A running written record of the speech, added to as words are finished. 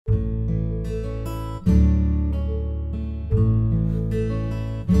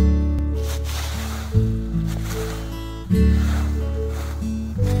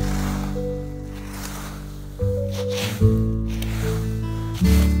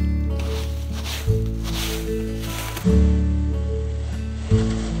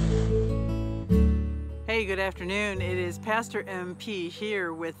afternoon. It is Pastor MP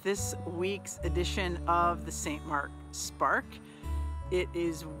here with this week's edition of the St. Mark Spark. It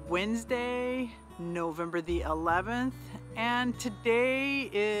is Wednesday, November the 11th, and today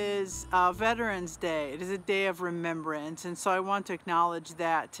is Veterans Day. It is a day of remembrance, and so I want to acknowledge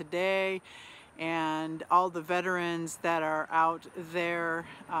that today and all the veterans that are out there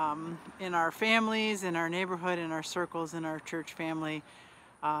in our families, in our neighborhood, in our circles, in our church family.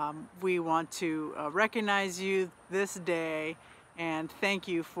 We want to recognize you this day and thank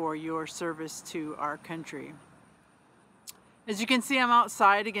you for your service to our country. As you can see, I'm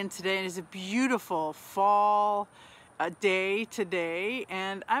outside again today, and it's a beautiful fall day today,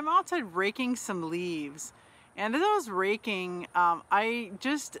 and I'm outside raking some leaves. And as I was raking, I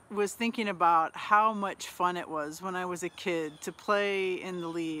just was thinking about how much fun it was when I was a kid to play in the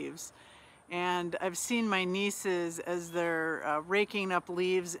leaves. And I've seen my nieces as they're raking up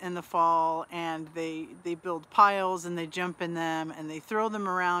leaves in the fall, and they build piles and they jump in them and they throw them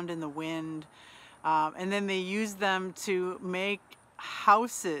around in the wind. And then they use them to make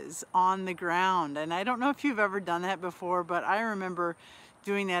houses on the ground. And I don't know if you've ever done that before, but I remember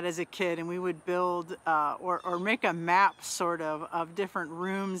doing that as a kid, and we would build or make a map sort of different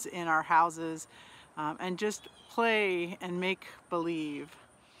rooms in our houses and just play and make believe.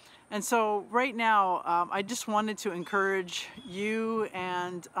 And so right now, I just wanted to encourage you,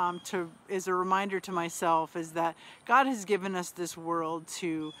 and as a reminder to myself, is that God has given us this world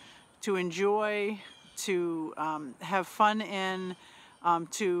to enjoy, to have fun in,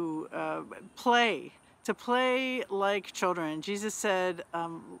 to play like children. Jesus said,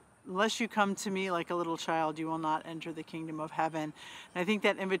 unless you come to me like a little child, you will not enter the kingdom of heaven. And I think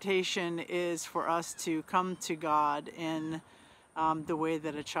that invitation is for us to come to God in the way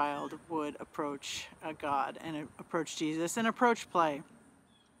that a child would approach God and approach Jesus and approach play.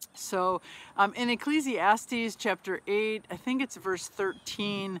 So in Ecclesiastes chapter 8, I think it's verse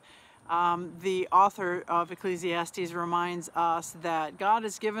 13, the author of Ecclesiastes reminds us that God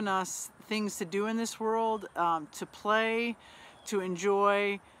has given us things to do in this world, to play, to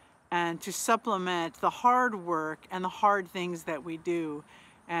enjoy, and to supplement the hard work and the hard things that we do,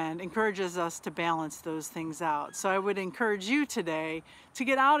 and encourages us to balance those things out. So I would encourage you today to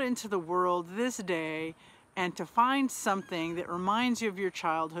get out into the world this day and to find something that reminds you of your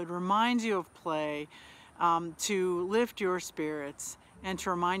childhood, reminds you of play, to lift your spirits and to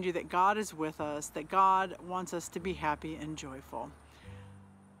remind you that God is with us, that God wants us to be happy and joyful.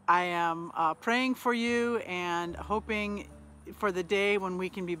 I am praying for you and hoping for the day when we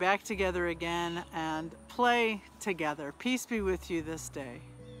can be back together again and play together. Peace be with you this day.